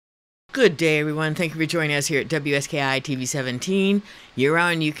Good day, everyone. Thank you for joining us here at WSKI TV 17.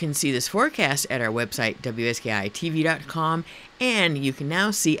 Year-round, you can see this forecast at our website, WSKITV.com, and you can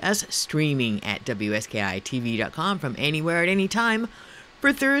now see us streaming at WSKITV.com from anywhere at any time.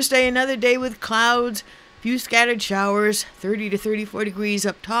 For Thursday, another day with clouds, few scattered showers, 30 to 34 degrees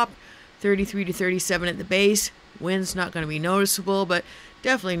up top, 33 to 37 at the base. Wind's not going to be noticeable, but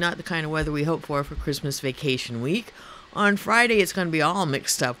definitely not the kind of weather we hope for Christmas vacation week. On Friday, it's going to be all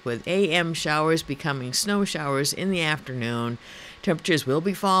mixed up with AM showers becoming snow showers in the afternoon. Temperatures will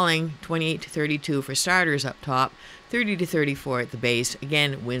be falling, 28 to 32 for starters up top, 30 to 34 at the base.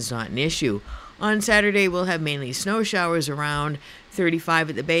 Again, wind's not an issue. On Saturday, we'll have mainly snow showers around,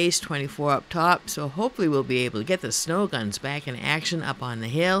 35 at the base, 24 up top, so hopefully we'll be able to get the snow guns back in action up on the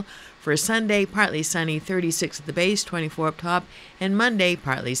hill. For Sunday, partly sunny, 36 at the base, 24 up top, and Monday,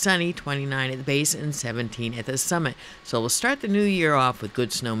 partly sunny, 29 at the base and 17 at the summit. So we'll start the new year off with good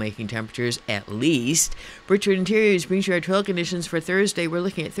snowmaking temperatures at least. Bridgewood Interiors brings you our trail conditions for Thursday. We're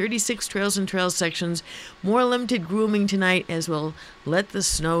looking at 36 trails and trail sections, more limited grooming tonight as we'll let the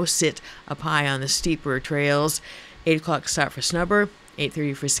snow sit up high on the steeper trails. 8 o'clock start for Snubber,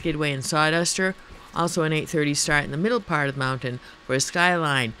 8:30 for Skidway and Sawduster. Also an 8:30 start in the middle part of the mountain for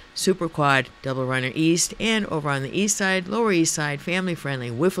Skyline, Super Quad, Double Runner East, and over on the east side, lower east side,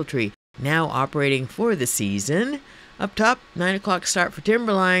 family-friendly Whiffletree, now operating for the season. Up top, 9 o'clock start for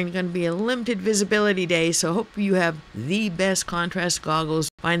Timberline. Going to be a limited visibility day, so hope you have the best contrast goggles.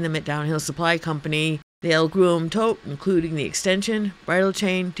 Find them at Downhill Supply Company. They'll groom tote, including the extension, bridle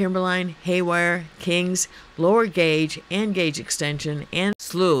chain, Timberline, Haywire, Kings, lower gauge and gauge extension, and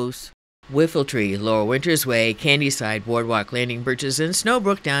sloughs. Whiffletree, Lower Winters Way, Candyside, Boardwalk, Landing Birches, and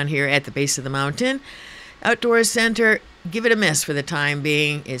Snowbrook down here at the base of the mountain. Outdoor Center, give it a miss for the time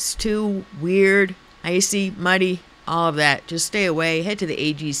being. It's too weird, icy, muddy, all of that. Just stay away. Head to the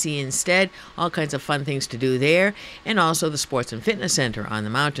AGC instead. All kinds of fun things to do there. And also the Sports and Fitness Center on the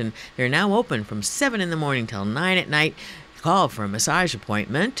mountain. They're now open from 7 in the morning till 9 at night. Call for a massage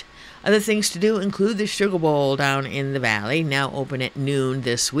appointment. Other things to do include the Sugar Bowl down in the valley, now open at noon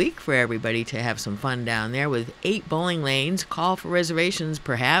this week for everybody to have some fun down there with 8 bowling lanes. Call for reservations,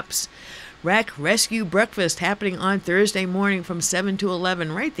 perhaps. Rack Rescue Breakfast happening on Thursday morning from 7 to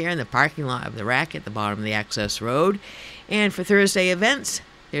 11 right there in the parking lot of the Rack at the bottom of the access road. And for Thursday events,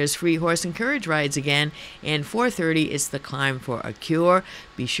 there's free horse and carriage rides again, and 4:30 it's the Climb for a Cure.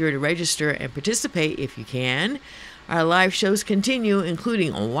 Be sure to register and participate if you can. Our live shows continue,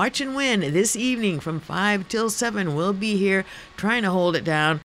 including Watch and Win this evening from 5 till 7. We'll be here trying to hold it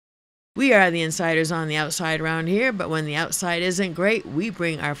down. We are the insiders on the outside around here, but when the outside isn't great, we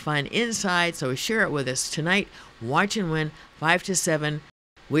bring our fun inside, so share it with us tonight. Watch and Win, 5 to 7.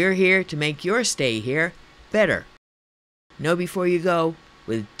 We're here to make your stay here better. Know before you go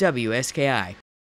with WSKI.